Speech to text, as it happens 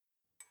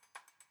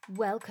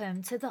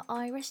Welcome to the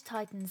Irish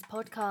Titans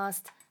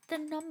podcast, the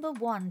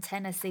 #1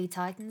 Tennessee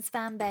Titans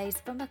fan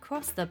base from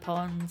across the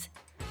pond.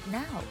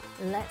 Now,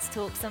 let's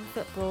talk some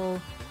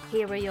football.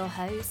 Here are your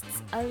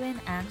hosts,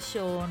 Owen and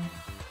Sean.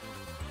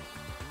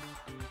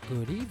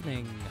 Good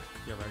evening.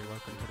 You're very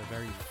welcome to the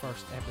very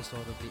first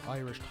episode of the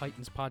Irish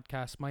Titans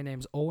podcast. My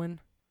name's Owen.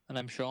 And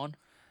I'm Sean.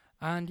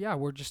 And yeah,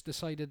 we're just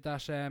decided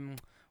that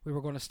we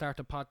were going to start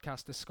a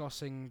podcast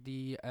discussing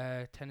the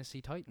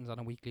Tennessee Titans on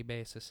a weekly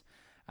basis.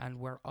 And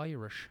we're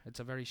Irish. It's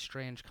a very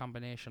strange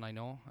combination, I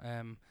know.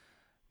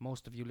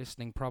 Most of you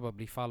listening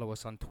probably follow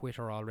us on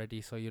Twitter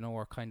already, so you know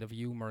our kind of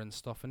humour and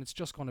stuff. And it's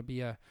just going to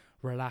be a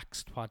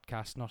relaxed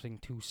podcast, nothing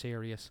too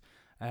serious.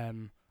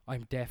 I'm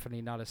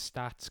definitely not a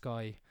stats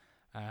guy.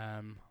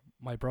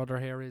 My brother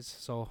here is,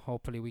 so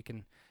hopefully we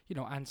can,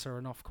 answer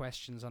enough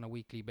questions on a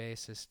weekly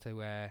basis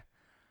to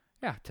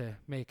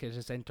make it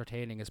as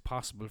entertaining as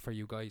possible for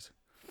you guys.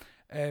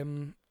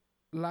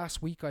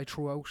 Last week I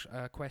threw out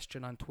a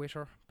question on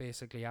Twitter,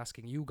 basically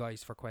asking you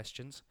guys for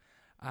questions,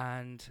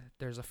 and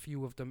there's a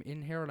few of them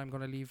in here, and I'm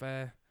going to leave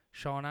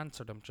Sean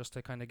answer them just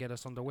to kind of get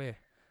us underway.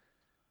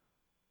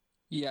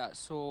 Yeah,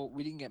 so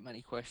we didn't get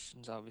many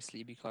questions,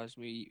 obviously, because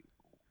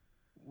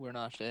we're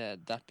not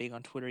that big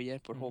on Twitter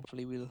yet, but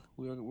hopefully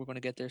we're going to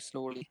get there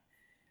slowly.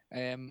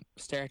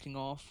 Starting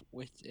off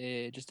with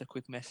just a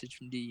quick message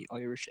from the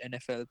Irish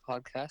NFL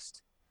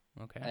podcast.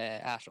 Okay.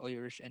 At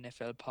Irish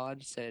NFL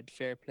Pod said,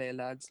 "Fair play,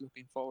 lads.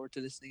 Looking forward to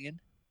listening in."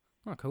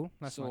 Oh, cool.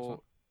 That's nice one.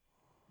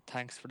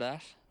 Thanks for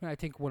that. I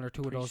think one or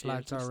two of those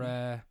lads listening.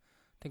 are. I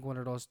think one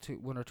or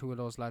two of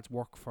those lads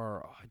work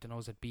for, I don't know,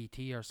 is it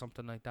BT or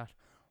something like that?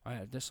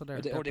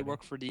 They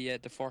work for the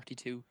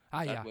 42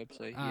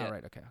 website. Ah,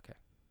 right. Okay.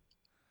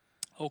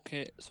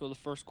 Okay. So the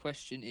first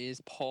question is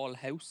Paul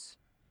House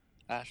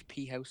at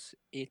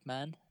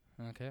phouse8man.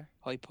 Okay.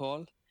 Hi,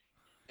 Paul.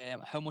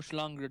 How much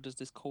longer does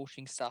this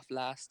coaching staff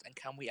last, and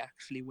can we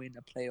actually win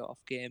a playoff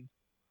game?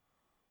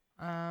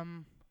 I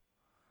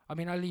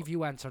mean, I'll leave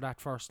you answer that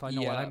first. I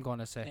know what I'm going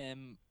to say.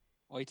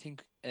 I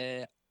think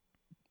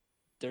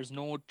there's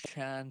no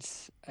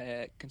chance,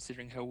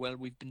 considering how well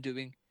we've been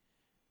doing,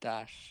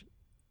 that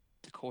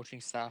the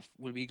coaching staff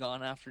will be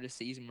gone after the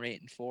season. We're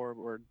 8-4.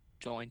 We're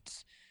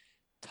joint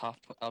top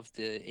of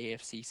the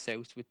AFC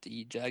South with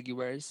the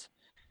Jaguars.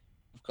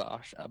 We've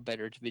got a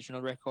better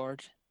divisional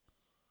record.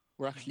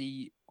 We're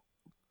actually,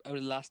 out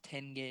of the last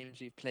 10 games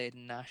we've played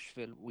in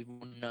Nashville, we've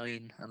won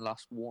 9 and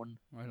lost 1.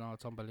 I know,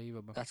 it's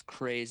unbelievable. That's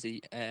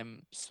crazy.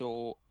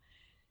 So,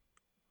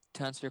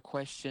 to answer your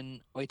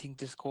question, I think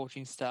this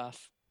coaching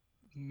staff,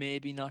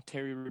 maybe not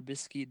Terry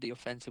Robisky, the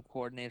offensive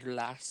coordinator,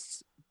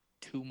 lasts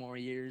 2 more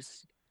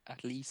years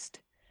at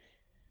least.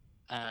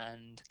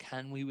 And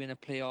can we win a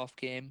playoff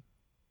game?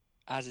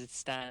 As it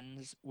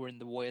stands, we're in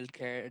the wild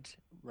card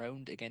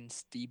round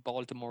against the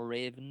Baltimore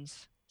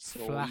Ravens. So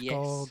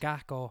Flacco,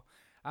 Gacko,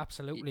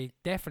 absolutely,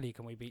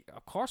 definitely.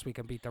 Of course we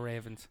can beat the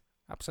Ravens,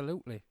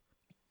 absolutely.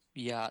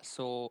 Yeah,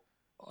 so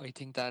I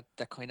think that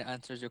kind of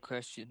answers your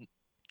question.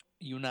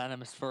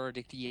 Unanimous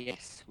verdict,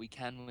 yes, we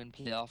can win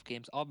playoff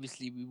games.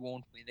 Obviously, we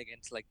won't win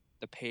against like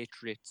the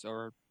Patriots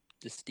or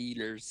the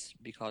Steelers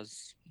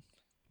because...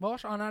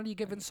 What, on any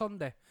given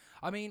Sunday?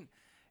 I mean,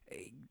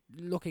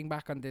 looking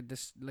back on the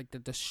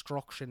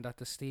destruction that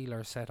the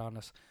Steelers set on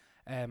us,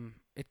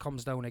 it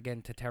comes down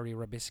again to Terry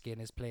Robisky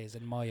and his plays,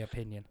 in my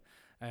opinion.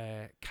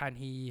 Can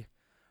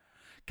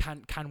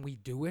we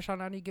do it on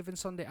any given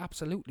Sunday?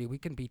 Absolutely, we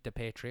can beat the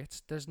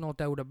Patriots. There's no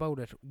doubt about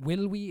it.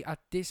 Will we at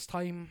this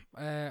time?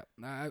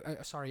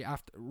 After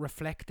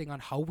reflecting on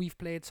how we've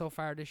played so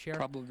far this year,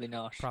 probably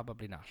not.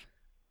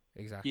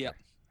 Exactly. Yeah.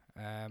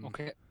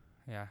 Okay.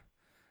 Yeah.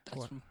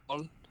 That's from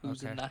Paul,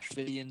 who's a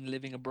Nashvilleian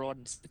living abroad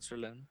in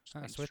Switzerland.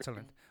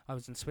 Switzerland. I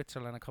was in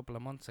Switzerland a couple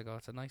of months ago.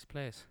 It's a nice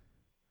place.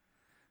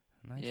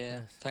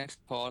 Place. Thanks,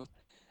 Paul.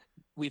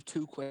 We have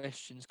 2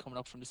 questions coming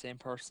up from the same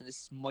person.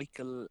 This is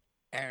Michael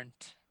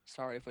Arndt.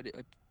 Sorry if I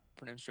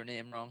pronounced your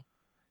name wrong.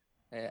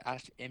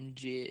 At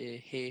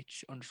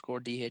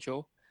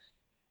MJH_DHO.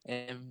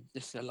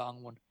 This is a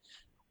long one.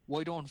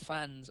 Why don't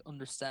fans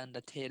understand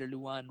that Taylor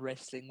Lewan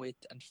wrestling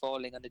with and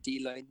falling on the D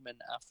lineman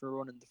after a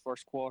run in the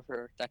first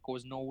quarter that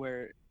goes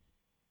nowhere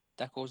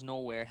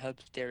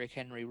helps Derrick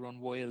Henry run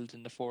wild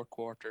in the fourth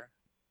quarter?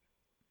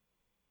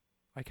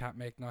 I can't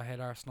make no head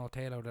arse no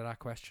tail out of that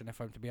question,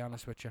 if I'm to be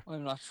honest with you.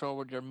 I'm not sure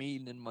what you're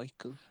meaning,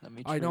 Michael.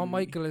 I know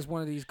Michael is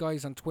one of these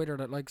guys on Twitter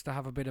that likes to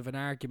have a bit of an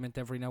argument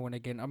every now and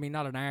again. I mean,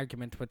 not an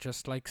argument, but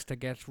just likes to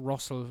get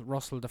rustle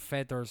the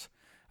feathers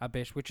a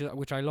bit,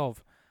 which I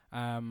love.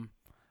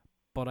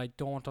 But I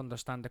don't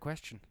understand the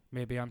question.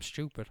 Maybe I'm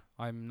stupid.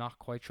 I'm not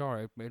quite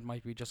sure. It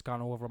might be just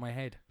gone over my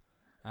head.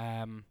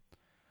 I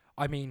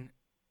mean,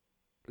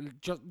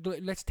 just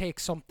let's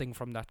take something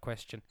from that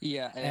question.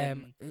 Yeah.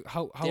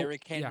 How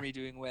Derrick Henry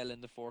doing well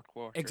in the fourth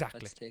quarter. Exactly.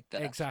 Let's take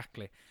that.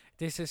 Exactly.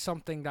 This is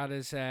something that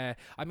is. I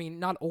mean,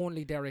 not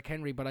only Derrick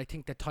Henry, but I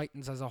think the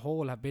Titans as a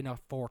whole have been a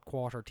fourth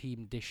quarter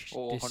team this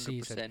 100%,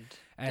 season.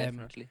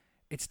 Definitely.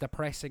 It's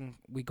depressing.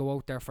 We go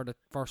out there for the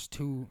first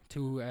two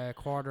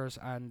quarters,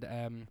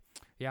 and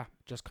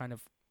just kind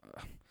of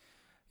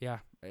Yeah,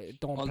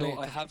 don't Although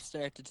play. I have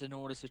started to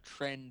notice a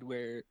trend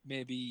where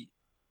maybe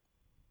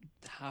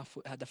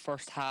the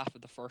first half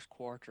of the first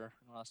quarter,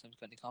 I know that sounds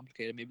kind of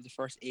complicated, maybe the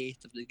first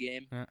eighth of the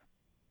game, Yeah.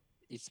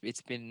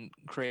 it's been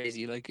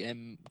crazy, like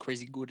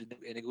crazy good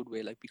in a good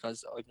way, like,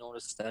 because I've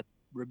noticed that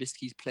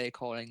Robisky's play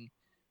calling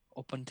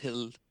up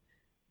until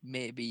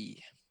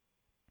maybe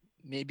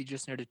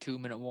just near the 2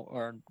 minute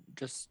or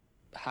just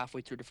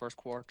halfway through the first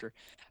quarter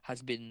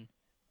has been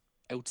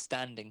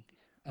outstanding.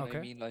 And I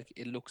Okay. mean, like,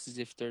 it looks as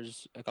if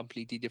there's a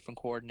completely different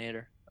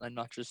coordinator. I'm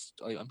not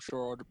just, I'm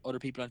sure other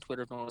people on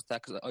Twitter have noticed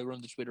that, because I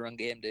run the Twitter on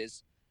game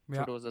days, for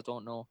Yeah. those that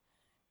don't know.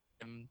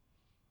 And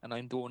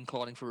I'm the one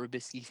calling for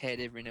Robisky's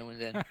head every now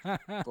and then.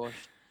 But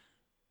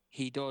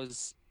he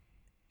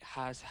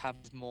has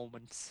his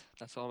moments.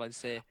 That's all I'd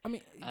say. I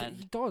mean, he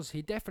And does.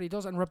 He definitely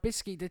does. And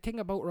Robisky, the thing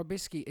about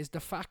Robisky is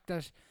the fact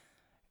that,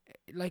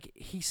 like,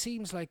 he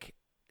seems like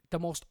the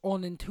most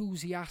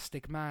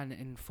unenthusiastic man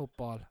in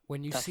football.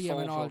 When you that see him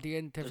in all photo, the there's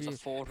a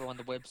interviews, photo on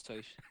the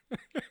website.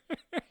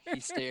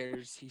 He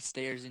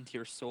stares into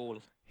your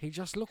soul. he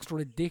just looks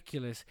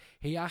ridiculous.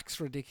 He acts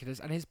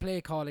ridiculous, and his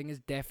play calling is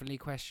definitely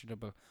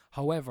questionable.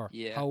 However,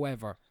 Yeah.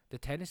 the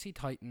Tennessee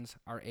Titans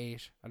are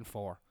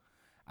 8-4,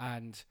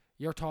 and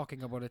you're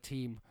talking about a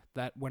team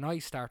that when I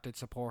started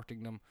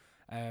supporting them,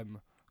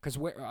 because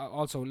we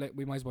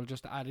we might as well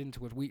just add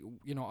into it.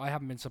 I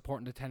haven't been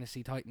supporting the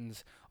Tennessee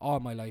Titans all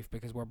my life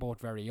because we're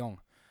both very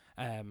young.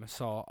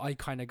 So I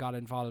kind of got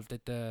involved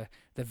at the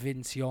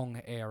Vince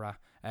Young era.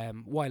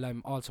 While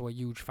I'm also a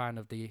huge fan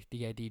of the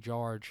Eddie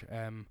George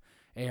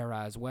era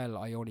as well,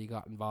 I only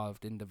got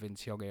involved in the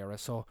Vince Young era.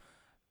 So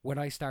when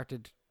I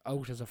started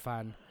out as a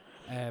fan,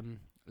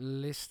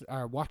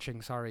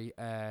 watching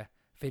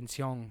Vince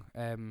Young,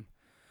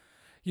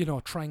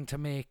 trying to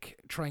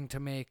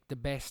make the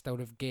best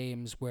out of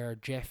games where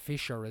Jeff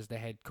Fisher is the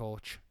head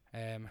coach.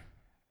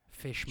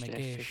 Fish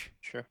McGeish.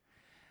 Sure.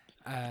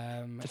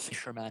 The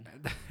fisherman.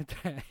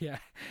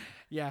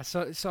 Yeah.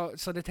 So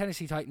the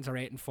Tennessee Titans are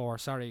 8-4.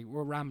 Sorry,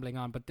 we're rambling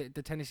on, but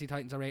the Tennessee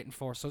Titans are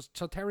 8-4.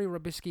 So Terry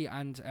Robisky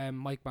and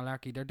Mike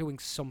Malarkey, they're doing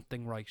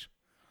something right.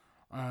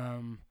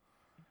 And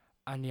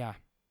yeah,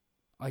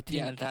 I think.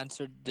 Yeah, and to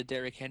answer the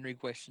Derrick Henry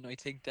question, I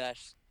think that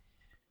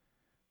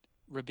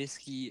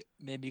Robisky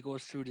maybe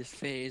goes through this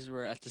phase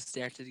where at the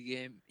start of the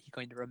game he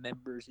kind of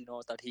remembers,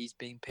 that he's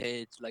being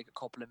paid like a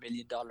couple of $1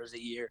 million a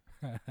year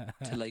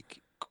to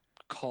like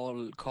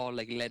call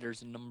like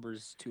letters and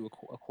numbers to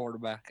a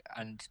quarterback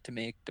and to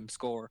make them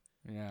score.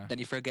 Yeah. Then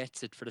he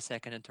forgets it for the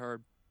second and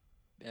third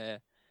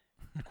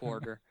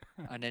quarter,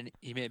 and then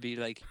he maybe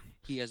like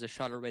he has a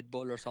shot of Red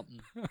Bull or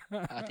something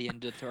at the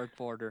end of the third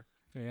quarter.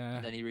 Yeah.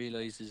 And then he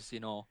realizes,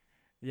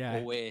 Yeah.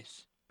 oh wait,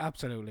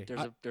 Absolutely.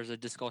 there's a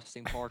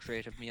disgusting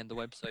portrait of me on the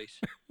website.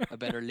 I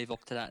better live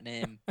up to that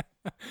name.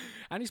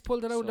 And he's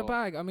pulled it out of the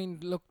bag. I mean,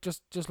 look,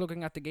 just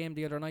looking at the game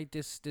the other night,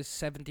 this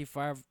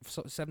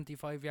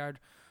 75 yard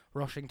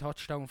rushing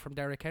touchdown from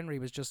Derrick Henry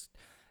was just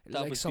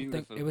That like was something.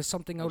 beautiful. It was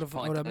something out of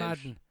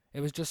Madden.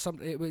 It was just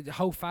something. It was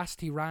how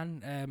fast he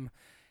ran.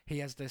 He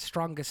has the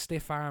strongest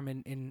stiff arm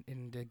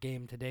in the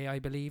game today, I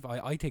believe.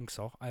 I think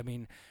so. I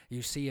mean,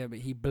 you see him,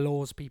 he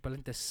blows people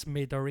into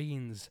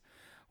smithereens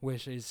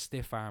with his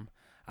stiff arm,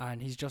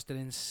 and he's just an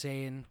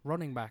insane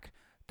running back.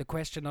 The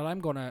question that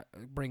I'm going to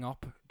bring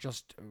up,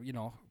 just,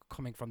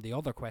 coming from the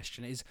other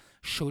question, is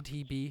should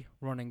he be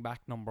running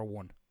back number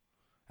 1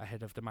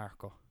 ahead of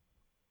DeMarco?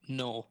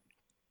 No.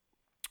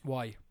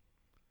 Why?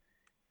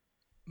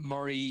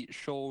 Murray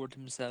showed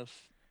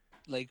himself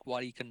like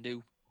what he can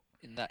do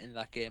in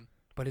that game.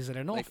 But is it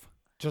enough? Like,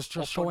 just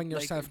showing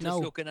yourself now?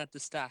 Just looking at the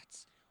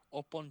stats,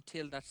 up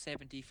until that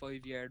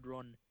 75-yard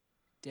run,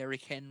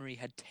 Derrick Henry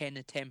had 10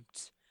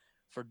 attempts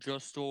for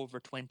just over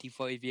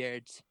 25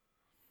 yards.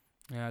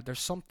 Yeah, there's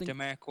something.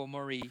 DeMarco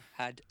Murray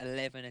had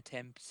 11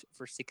 attempts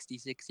for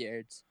 66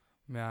 yards.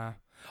 Yeah,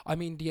 I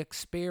mean the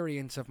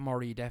experience of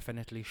Murray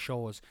definitely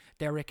shows.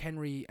 Derrick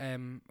Henry,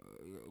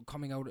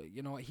 coming out,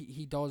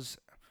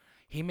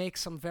 he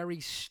makes some very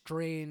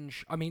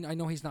strange. I mean, I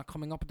know he's not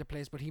coming up at the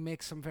place, but he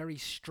makes some very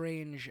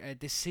strange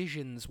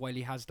decisions while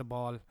he has the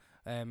ball.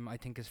 I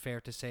think is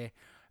fair to say.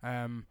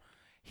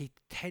 He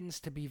tends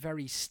to be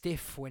very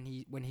stiff when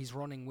he's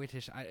running with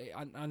it,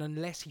 and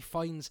unless he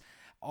finds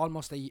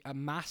almost a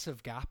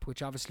massive gap,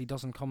 which obviously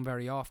doesn't come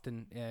very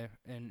often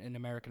in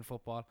American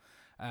football.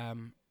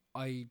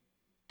 I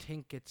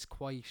think it's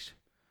quite.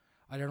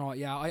 I don't know.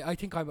 Yeah, I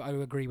think I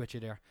would agree with you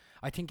there.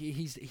 I think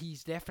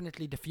he's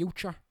definitely the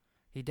future.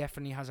 He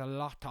definitely has a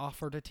lot to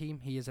offer the team.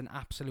 He is an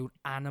absolute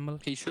animal.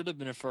 He should have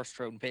been a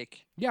first-round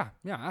pick. Yeah,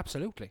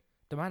 absolutely.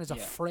 The man is a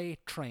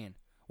freight train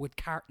with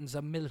cartons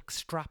of milk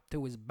strapped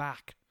to his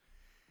back.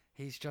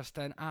 He's just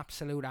an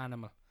absolute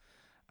animal.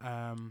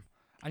 And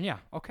yeah,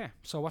 okay.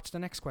 So what's the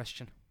next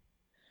question?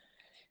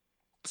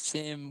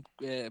 Same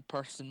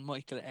person,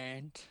 Michael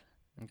Arndt.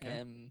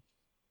 Okay.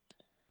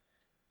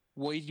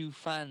 Why do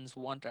fans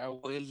want our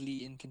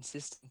wildly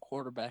inconsistent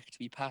quarterback to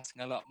be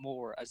passing a lot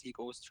more as he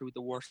goes through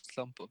the worst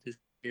slump of his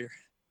career?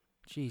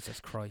 Jesus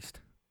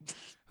Christ.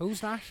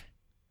 Who's that?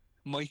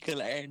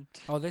 Michael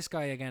Arndt. Oh, this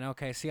guy again.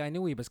 Okay, see, I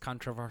knew he was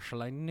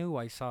controversial. I knew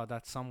I saw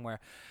that somewhere.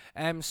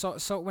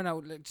 So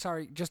when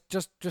sorry,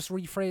 restate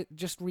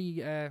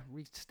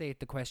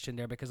the question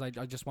there, because I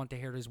just want to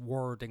hear his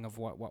wording of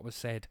what was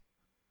said.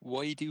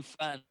 Why do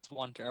fans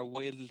want our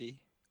wildly,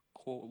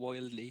 quote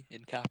wildly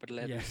in capital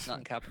letters, Yes. not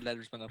in capital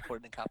letters, but I'm gonna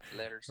put it in capital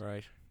letters,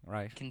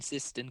 Right.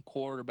 consistent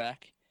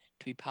quarterback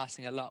to be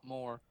passing a lot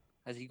more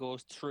as he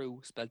goes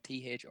through, spelled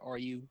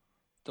THRU,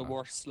 the Oh.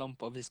 worst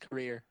slump of his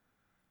career.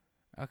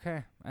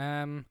 Okay.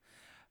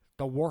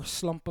 The worst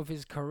slump of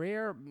his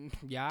career.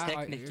 Yeah.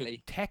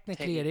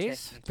 Technically it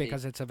is, Technically.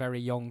 because it's a very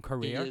young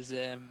career. He is,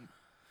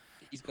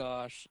 he's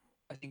got,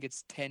 I think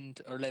it's 10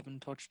 or 11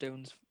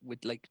 touchdowns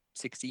with like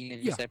 16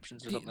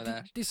 interceptions or something like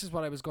that. This is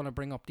what I was going to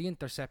bring up. The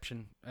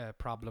interception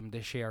problem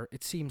this year,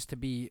 it seems to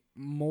be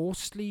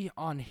mostly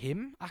on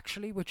him,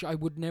 actually, which I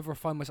would never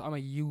find myself. I'm a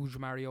huge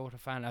Mariota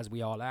fan, as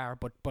we all are,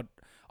 but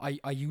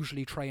I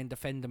usually try and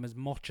defend him as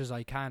much as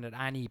I can at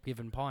any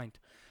given point.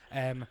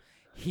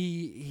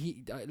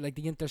 He like,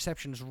 the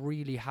interceptions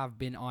really have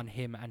been on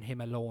him and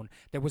him alone.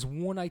 There was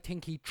one, I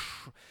think he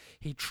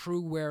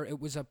threw where it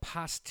was a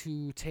pass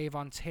to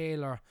Tavon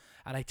Taylor,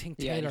 and I think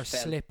Taylor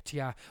slipped,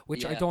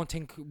 which I don't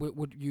think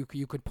would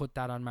you could put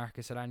that on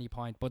Marcus at any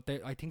point. But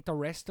I think the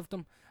rest of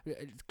them,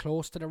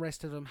 close to the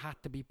rest of them,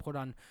 had to be put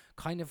on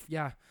kind of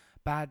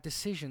bad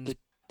decisions.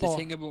 The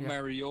thing about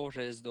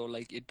Mariota is, though,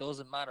 like, it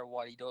doesn't matter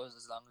what he does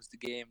as long as the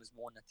game is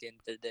won at the end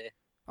of the day.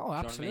 Oh,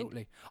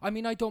 absolutely. I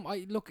mean,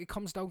 look, it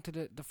comes down to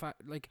the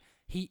fact, like,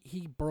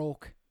 he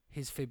broke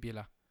his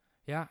fibula.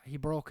 Yeah, he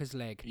broke his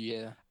leg.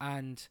 Yeah.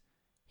 And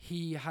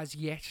he has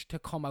yet to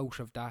come out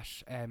of that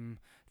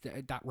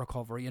that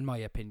recovery, in my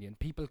opinion.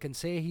 People can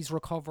say he's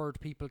recovered.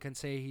 People can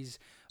say he's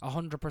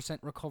 100%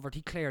 recovered.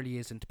 He clearly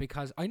isn't,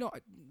 because I know,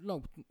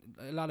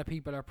 a lot of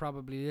people are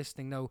probably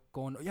listening now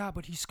going, yeah,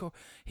 but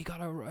he got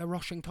a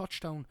rushing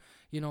touchdown,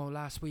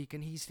 last week,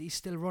 and he's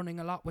still running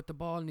a lot with the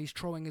ball, and he's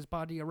throwing his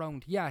body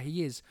around. Yeah,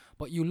 he is.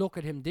 But you look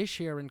at him this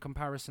year in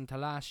comparison to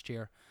last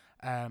year,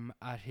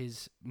 at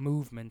his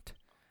movement,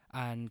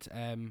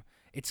 and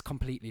it's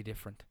completely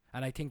different.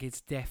 And I think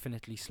it's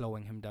definitely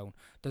slowing him down.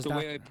 The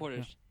way I put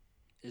it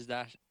is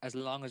that as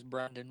long as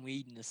Brandon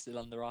Weeden is still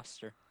on the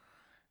roster,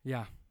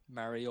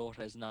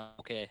 Mariota is not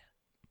okay.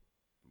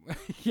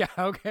 Yeah,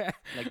 okay.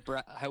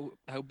 Like,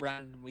 how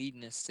Brandon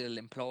Weeden is still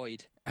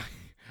employed.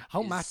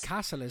 How Matt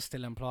Castle is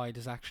still employed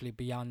is actually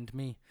beyond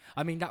me.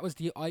 I mean, that was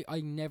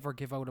I never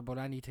give out about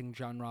anything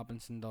John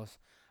Robinson does.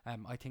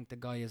 I think the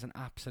guy is an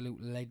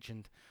absolute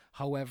legend.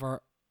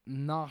 However,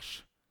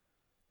 not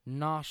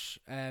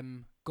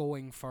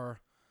going for,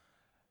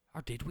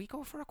 or did we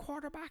go for a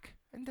quarterback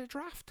in the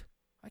draft?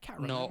 I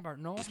can't remember.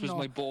 No, this was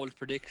my bold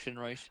prediction,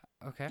 right?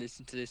 Okay.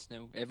 Listen to this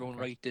now. Everyone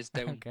write this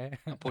down. Okay.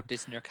 And put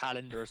this in your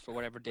calendars for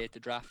whatever date the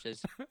draft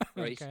is.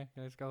 Right? Okay,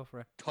 let's go for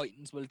it.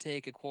 Titans will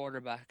take a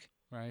quarterback.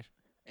 Right.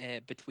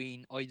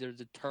 Between either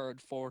the 3rd,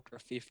 4th, or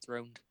 5th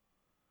round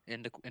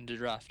in the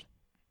draft.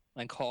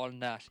 I'm calling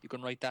that. You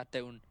can write that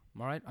down.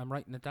 All right, I'm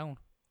writing it down.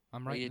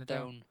 Write it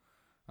down.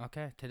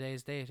 Okay,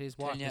 today's date is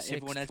what?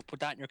 Everyone else,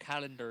 put that in your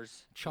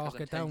calendars. Chalk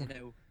it down.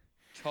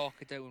 Chalk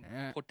it down.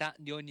 Put that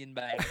in the onion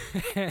bag.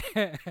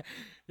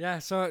 Yeah,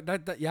 so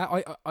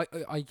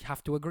I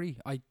have to agree.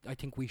 I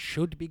think we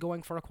should be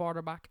going for a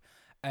quarterback.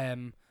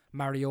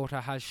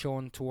 Mariota has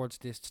shown towards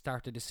the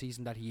start of the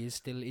season that he is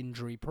still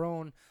injury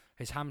prone.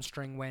 His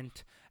hamstring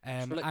went.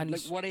 And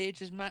what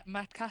age is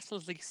Matt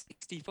Castle's? Like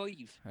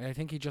 65. I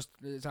think he just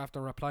is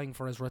after applying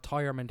for his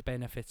retirement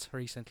benefits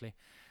recently.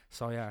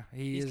 So yeah,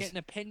 he's getting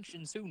a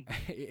pension soon.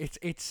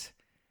 It's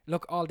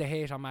look, all the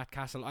hate on Matt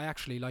Castle. I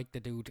actually like the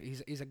dude.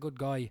 He's a good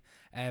guy.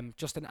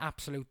 Just an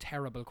absolute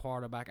terrible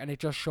quarterback, and it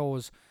just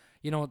shows,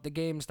 the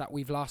games that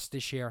we've lost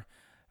this year.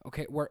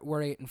 Okay, we're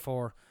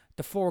 8-4.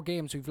 The 4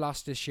 games we've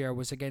lost this year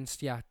was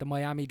against the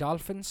Miami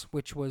Dolphins,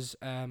 which was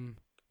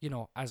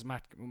as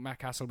Matt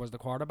Castle was the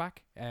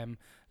quarterback,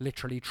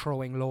 literally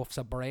throwing loaves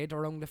of bread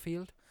around the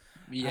field.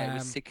 Yeah, it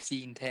was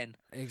 16-10.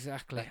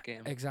 Exactly. That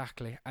game.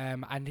 Exactly.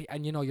 And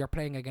you're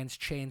playing against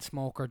chain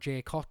smoker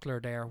Jay Cutler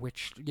there,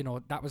 which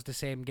that was the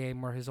same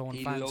game where his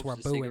own fans were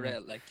booing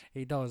him.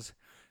 He does.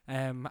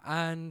 And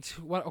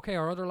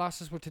our other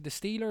losses were to the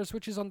Steelers,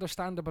 which is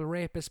understandable.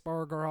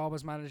 Rapisberger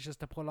always manages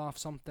to pull off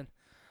something.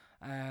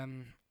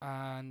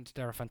 And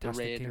they're a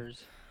fantastic team.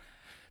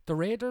 The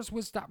Raiders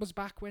was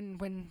back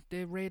when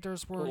the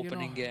Raiders were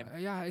opening game.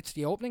 It's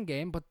the opening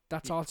game, but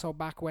that's also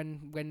back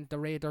when the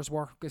Raiders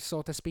were,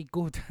 so to speak,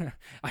 good.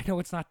 I know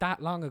it's not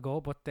that long ago,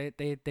 but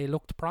they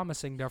looked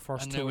promising their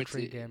first 2 or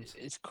 3 games.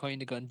 It's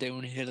kind of gone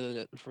downhill a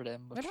little for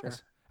them, but sure.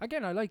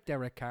 Again, I like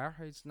Derek Carr.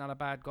 He's not a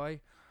bad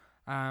guy.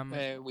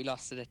 We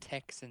lost to the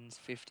Texans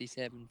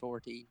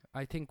 57-14.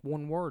 I think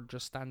one word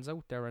just stands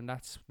out there, and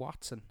that's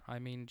Watson. I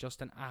mean,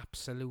 just an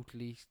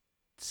absolutely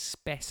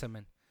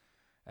specimen.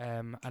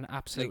 An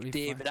absolutely like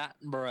David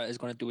Attenborough is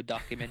going to do a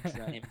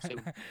documentary on him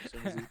soon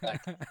as he's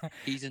back.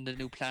 He's in the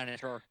new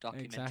Planet Earth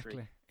documentary.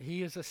 Exactly.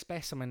 He is a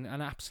specimen,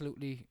 and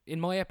absolutely, in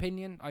my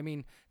opinion, I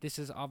mean, this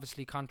is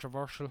obviously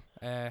controversial,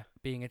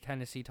 being a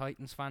Tennessee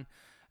Titans fan.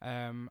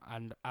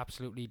 and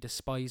absolutely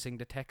despising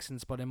the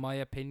Texans. But in my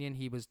opinion,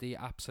 he was the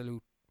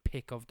absolute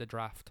pick of the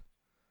draft.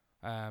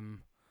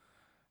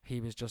 He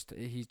was just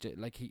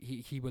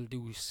he will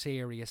do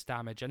serious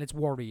damage, and it's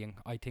worrying.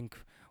 I think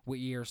with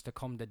years to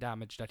come, the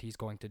damage that he's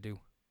going to do.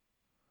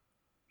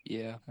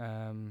 Yeah.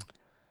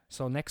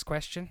 So next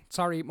question.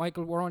 Sorry,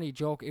 Michael, we're only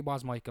joking. It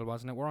was Michael,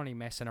 wasn't it? We're only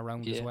messing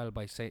around as well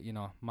by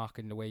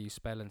mocking the way you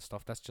spell and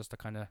stuff. That's just a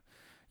kind of,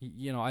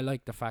 I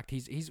like the fact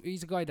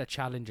he's a guy that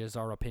challenges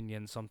our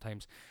opinions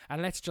sometimes.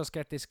 And let's just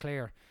get this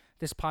clear.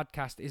 This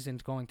podcast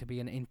isn't going to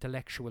be an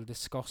intellectual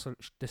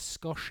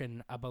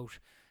discussion about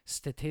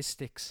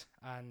statistics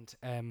and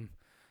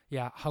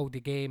how the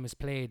game is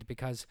played,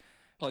 because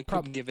I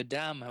couldn't give a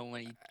damn how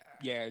many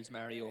yards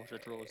Mariota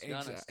throws, to be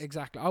honest.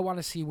 Exactly. I want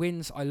to see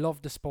wins. I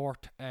love the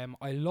sport.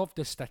 I love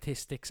the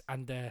statistics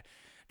and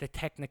the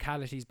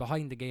technicalities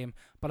behind the game,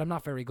 but I'm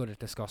not very good at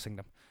discussing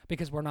them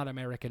because we're not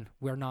American.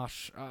 We're not.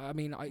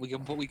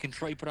 We can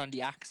try put on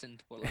the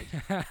accent, but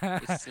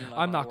it's still not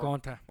I'm not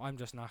going to. I'm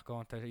just not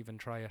going to even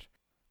try it.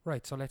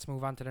 Right. So let's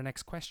move on to the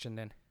next question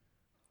then.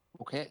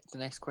 Okay. The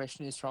next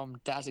question is from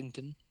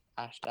Dazington,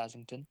 Ash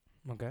Dazington.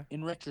 Okay.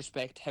 In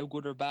retrospect, how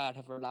good or bad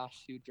have our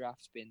last few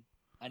drafts been?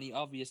 Any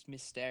obvious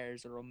missed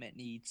stairs or unmet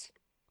needs?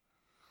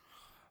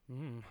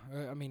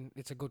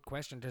 It's a good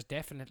question. There's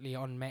definitely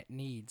unmet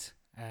needs.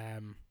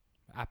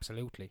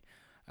 Absolutely.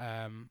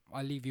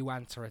 I'll leave you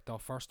answer it though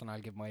first, and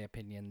I'll give my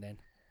opinion then.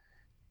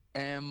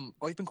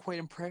 I've been quite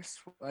impressed.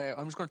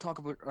 I'm just going to talk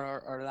about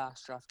our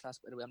last draft class,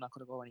 by the way. I'm not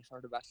going to go any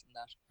further back than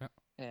that.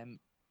 Yeah.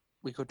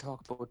 We could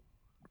talk about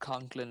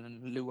Conklin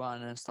and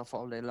Luan and stuff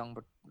all day long,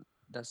 but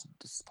this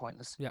is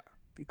pointless. Yeah.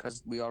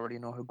 Because we already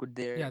know how good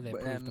they are. Yeah, they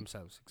proved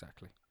themselves,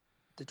 exactly.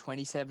 The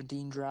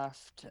 2017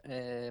 draft,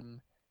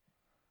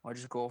 I'll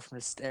just go from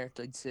the start.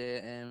 I'd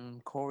say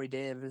Corey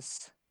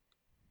Davis.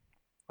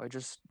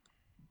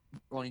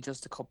 Only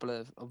just a couple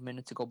of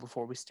minutes ago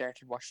before we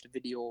started, watched a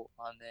video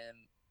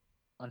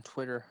on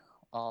Twitter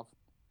of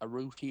a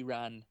route he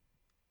ran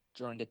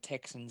during the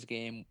Texans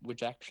game,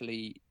 which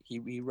actually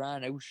he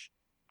ran out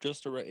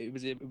just around, it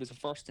was a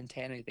 1st and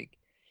 10, I think.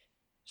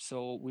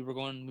 So we were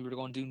going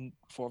doing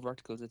 4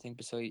 verticals, I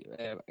think,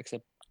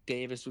 except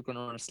Davis was going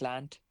to run a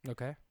slant.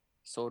 Okay.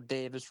 So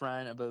Davis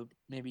ran about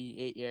maybe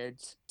 8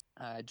 yards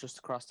just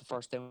across the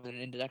first down,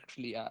 and ended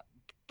actually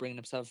bringing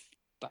himself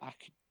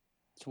back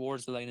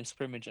towards the line of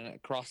scrimmage and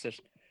across it,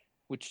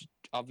 which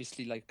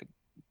obviously, like,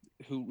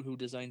 who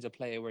designs a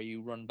play where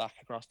you run back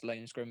across the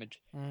line of scrimmage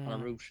on a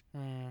route?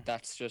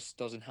 That just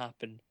doesn't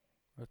happen.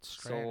 That's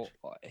strange.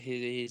 So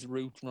his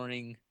route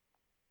running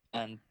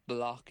and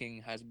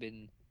blocking has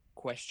been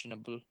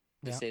questionable,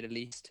 to say the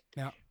least.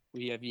 Yeah.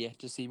 We have yet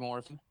to see more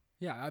of him.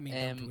 Yeah, I mean,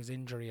 down to his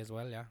injury as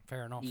well, yeah.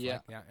 Fair enough. Yeah.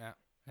 Yeah.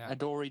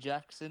 Adoree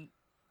Jackson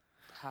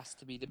has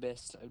to be the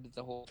best out of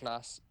the whole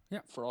class.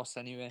 Yeah. For us,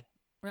 anyway.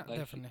 Yeah,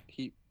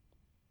 definitely.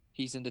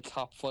 He's in the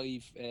top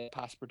 5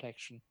 pass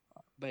protection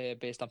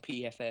based on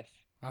PFF.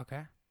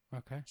 Okay.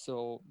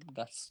 So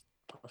that's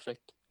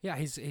perfect. Yeah,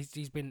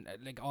 he's been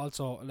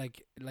also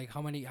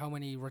how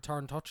many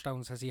return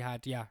touchdowns has he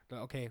had? Yeah,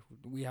 okay,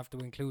 we have to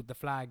include the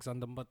flags on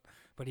them,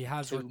 but he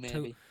has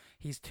two.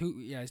 He's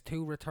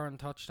 2 return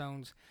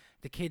touchdowns.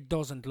 The kid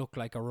doesn't look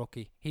like a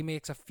rookie. He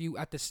makes a few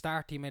at the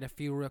start. He made a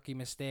few rookie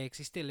mistakes.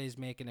 He still is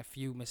making a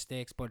few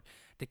mistakes, but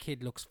the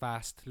kid looks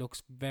fast,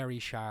 looks very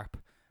sharp.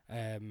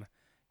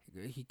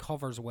 He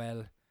covers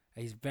well.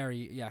 He's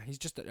he's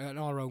just an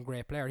all-round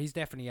great player. He's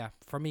definitely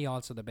for me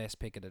also the best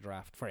pick of the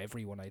draft for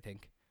everyone, I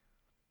think.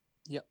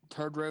 Yep,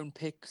 3rd round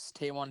picks.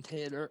 Taywan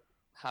Taylor.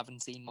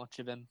 Haven't seen much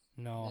of him.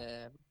 No.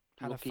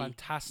 Had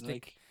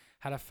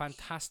a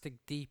fantastic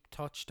deep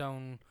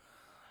touchdown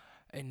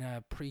in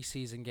a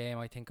preseason game,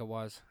 I think it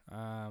was.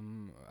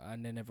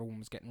 And then everyone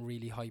was getting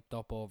really hyped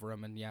up over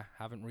him, and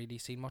haven't really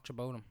seen much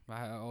about him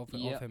of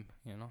him,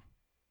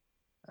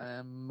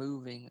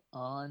 Moving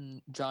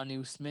on,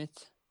 Jonnu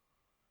Smith.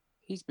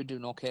 He's been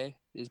doing okay.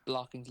 His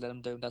blocking's let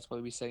him down. That's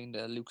why we signed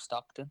Luke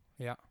Stockton.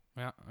 Yeah.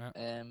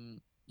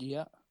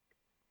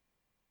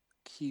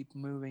 Keep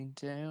moving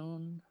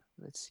down.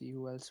 Let's see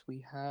who else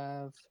we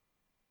have.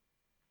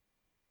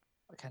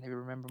 I can't even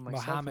remember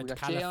myself. Mohamed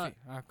Khalafi.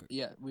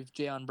 We've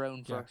Jayon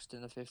Brown first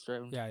in the 5th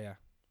round. Yeah.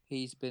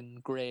 He's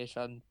been great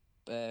on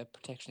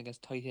protection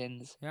against tight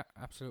ends. Yeah,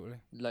 absolutely.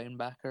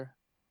 Linebacker.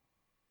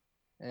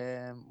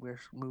 We're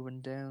moving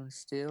down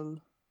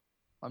still.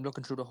 I'm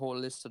looking through the whole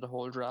list of the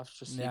whole draft.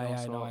 Just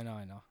I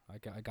know. I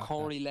got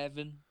Corey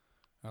Levin.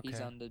 Okay.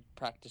 He's on the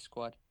practice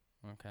squad.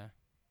 Okay.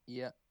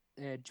 Yeah.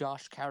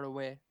 Josh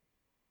Caraway.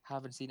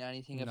 Haven't seen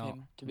anything of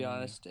him, to be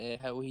honest.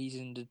 How he's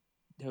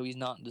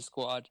not in the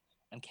squad,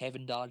 and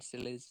Kevin Dodd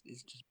still is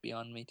just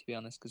beyond me, to be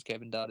honest, because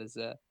Kevin Dodd is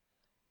a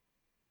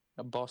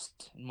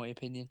bust in my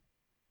opinion.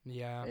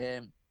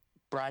 Yeah.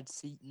 Brad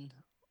Seaton,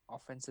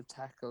 offensive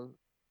tackle.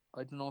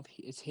 I don't know if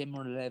it's him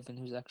or Levin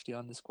who's actually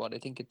on the squad. I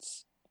think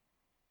it's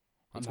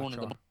one of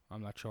them.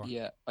 I'm not sure.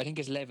 Yeah, I think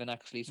it's Levin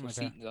actually. So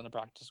Seaton's on the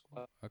practice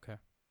squad. Okay.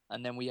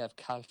 And then we have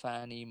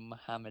Kalfani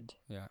Mohammed.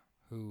 Yeah.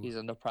 He's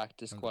on the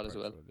practice squad as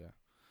well.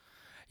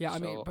 Yeah, I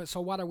mean, but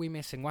so what are we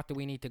missing? What do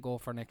we need to go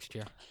for next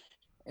year?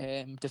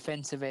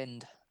 Defensive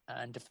end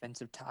and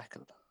defensive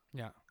tackle.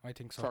 Yeah, I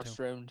think so First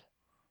too. round.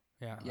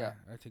 Yeah, Yeah.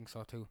 I think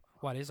so too.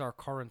 What is our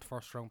current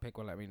first round pick?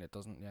 Well, I mean, it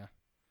doesn't. Yeah.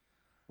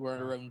 We're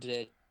around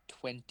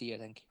 20, I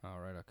think. All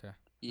right. Okay.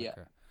 Yeah.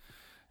 Okay.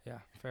 Yeah.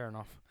 Fair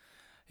enough.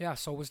 Yeah.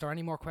 So, was there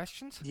any more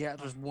questions? Yeah,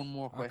 there's one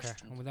more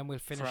question. Okay. And then we'll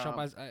finish up.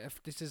 As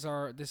if this is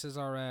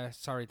our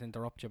sorry to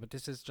interrupt you, but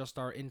this is just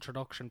our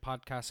introduction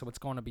podcast, so it's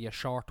going to be a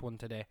short one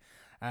today.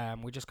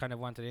 We just kind of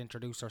wanted to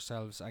introduce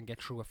ourselves and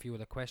get through a few of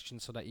the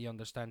questions so that you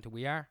understand who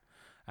we are.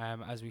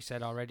 As we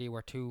said already,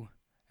 we're two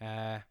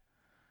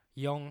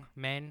young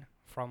men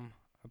from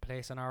a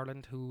place in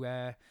Ireland who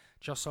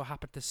just so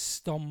happened to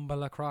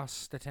stumble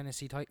across the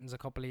Tennessee Titans a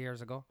couple of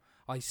years ago.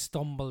 I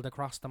stumbled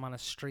across them on a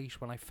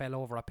street when I fell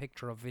over a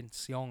picture of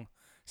Vince Young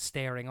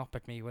staring up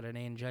at me with an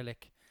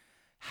angelic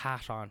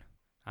hat on,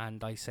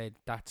 and I said,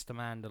 that's the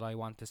man that I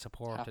want to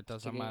support. It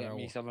doesn't matter. Get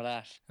me some of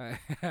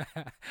that.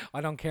 I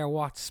don't care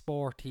what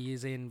sport he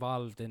is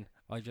involved in.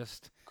 I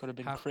just could have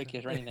been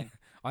cricket or anything.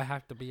 I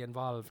have to be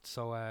involved,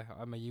 so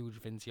I'm a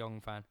huge Vince Young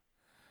fan.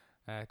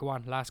 Go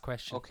on, last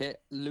question. Okay,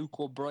 Luke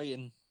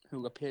O'Brien,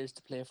 who appears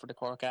to play for the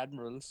Cork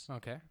Admirals.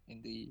 Okay.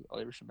 In the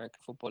Irish American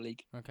Football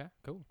League. Okay,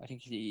 cool. I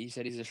think he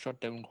said he's a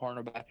shutdown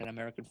cornerback and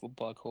American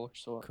football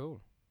coach. So cool.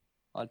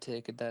 I'll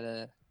take it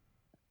that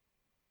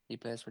he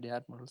plays for the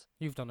Admirals.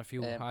 You've done a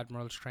few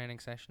Admirals training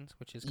sessions,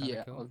 which is kind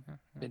of cool.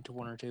 I've been to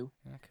one or two.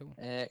 Yeah, cool.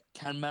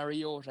 Can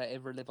Mariota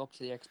ever live up to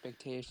the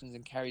expectations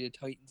and carry the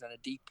Titans on a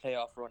deep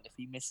playoff run if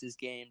he misses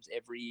games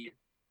every year?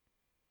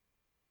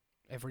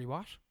 Every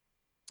what?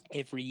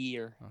 Every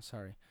year. Oh,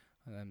 sorry.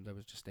 There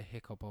was just a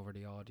hiccup over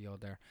the audio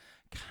there.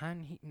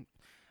 Can he?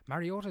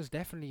 Mariota is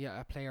definitely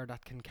a player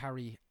that can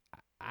carry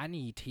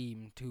any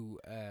team to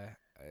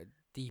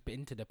deep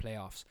into the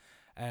playoffs.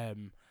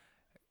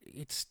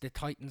 It's the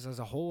Titans as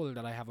a whole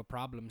that I have a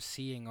problem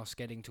seeing us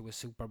getting to a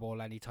Super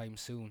Bowl anytime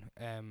soon.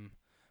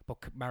 But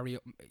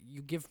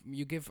you give.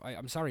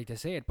 I'm sorry to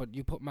say it, but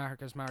you put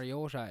Marcus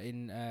Mariota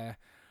in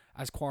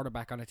as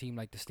quarterback on a team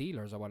like the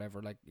Steelers or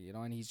whatever,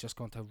 and he's just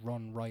going to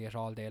run riot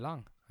all day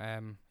long.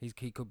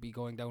 He could be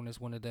going down as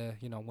one of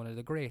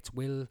the greats.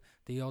 Will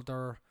the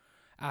other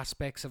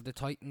aspects of the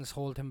Titans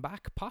hold him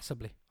back?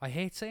 Possibly. I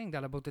hate saying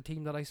that about the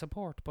team that I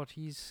support, but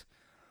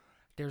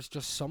there's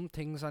just some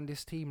things on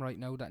this team right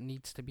now that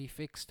needs to be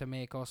fixed to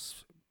make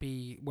us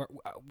be.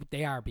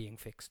 They are being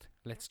fixed.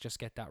 Let's just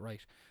get that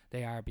right.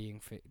 They are being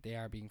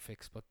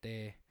fixed, but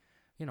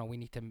we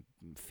need to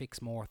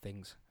fix more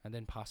things, and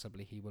then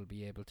possibly he will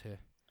be able to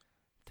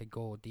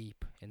go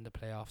deep in the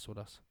playoffs with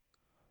us.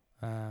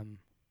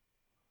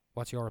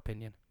 What's your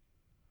opinion?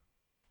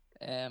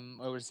 I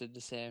would say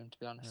the same, to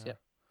be honest.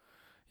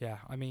 Yeah.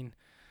 I mean,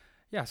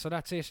 so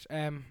that's it.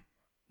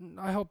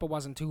 I hope it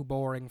wasn't too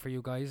boring for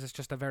you guys. It's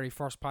just a very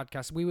first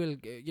podcast. We will,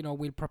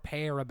 we'll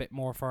prepare a bit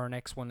more for our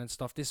next one and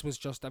stuff. This was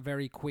just a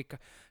very quick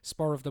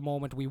spur of the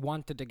moment. We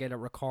wanted to get it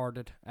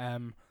recorded.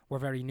 We're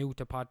very new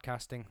to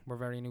podcasting. We're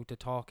very new to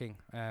talking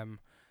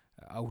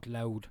out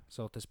loud,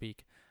 so to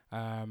speak.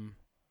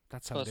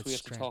 That's how. Plus, we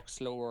have to talk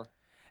slower.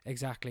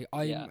 Exactly.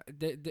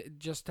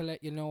 Just to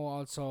let you know,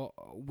 also,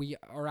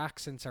 our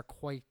accents are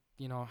quite,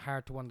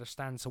 hard to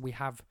understand, so we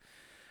have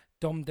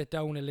dumbed it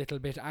down a little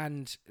bit,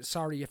 and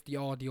sorry if the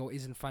audio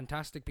isn't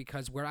fantastic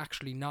because we're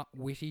actually not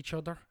with each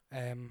other.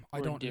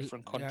 We're in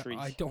different countries.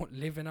 I don't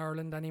live in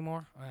Ireland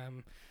anymore.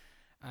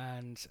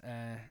 And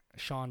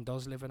Sean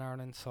does live in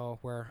Ireland, so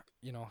we're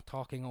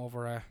talking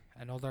over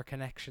another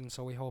connection.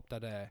 So we hope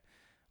that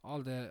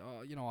all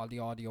the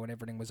audio and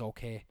everything was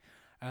okay.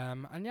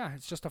 And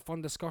it's just a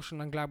fun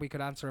discussion. I'm glad we could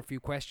answer a few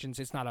questions.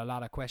 It's not a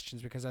lot of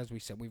questions because, as we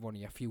said, we've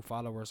only a few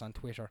followers on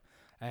Twitter.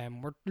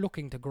 We're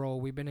looking to grow.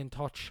 We've been in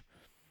touch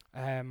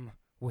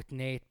with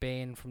Nate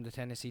Bain from the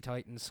Tennessee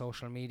Titans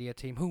social media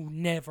team, who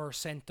never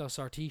sent us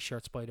our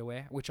t-shirts, by the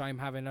way, which I'm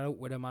having out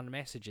with him on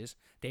messages.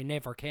 They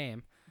never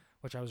came,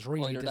 which I was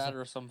really Either that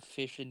or some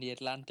fish in the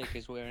Atlantic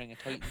is wearing a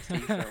Titans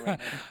t-shirt right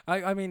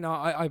now.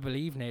 I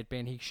believe Nate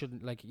Bain. He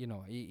shouldn't,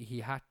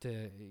 he had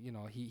to,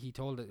 he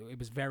told it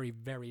was very,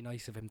 very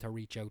nice of him to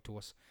reach out to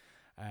us,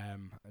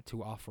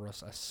 to offer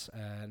us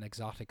an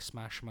exotic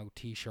Smash Mouth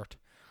t-shirt.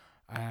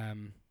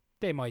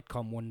 They might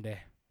come one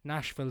day.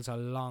 Nashville's a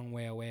long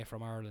way away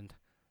from Ireland,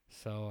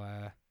 so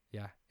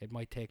it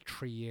might take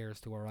 3 years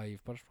to arrive,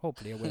 but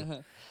hopefully it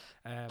will.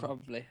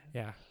 Probably.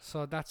 Yeah,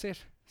 so that's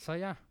it.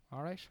 So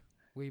all right,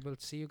 we will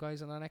see you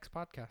guys on the next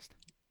podcast.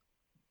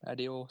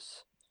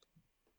 Adios.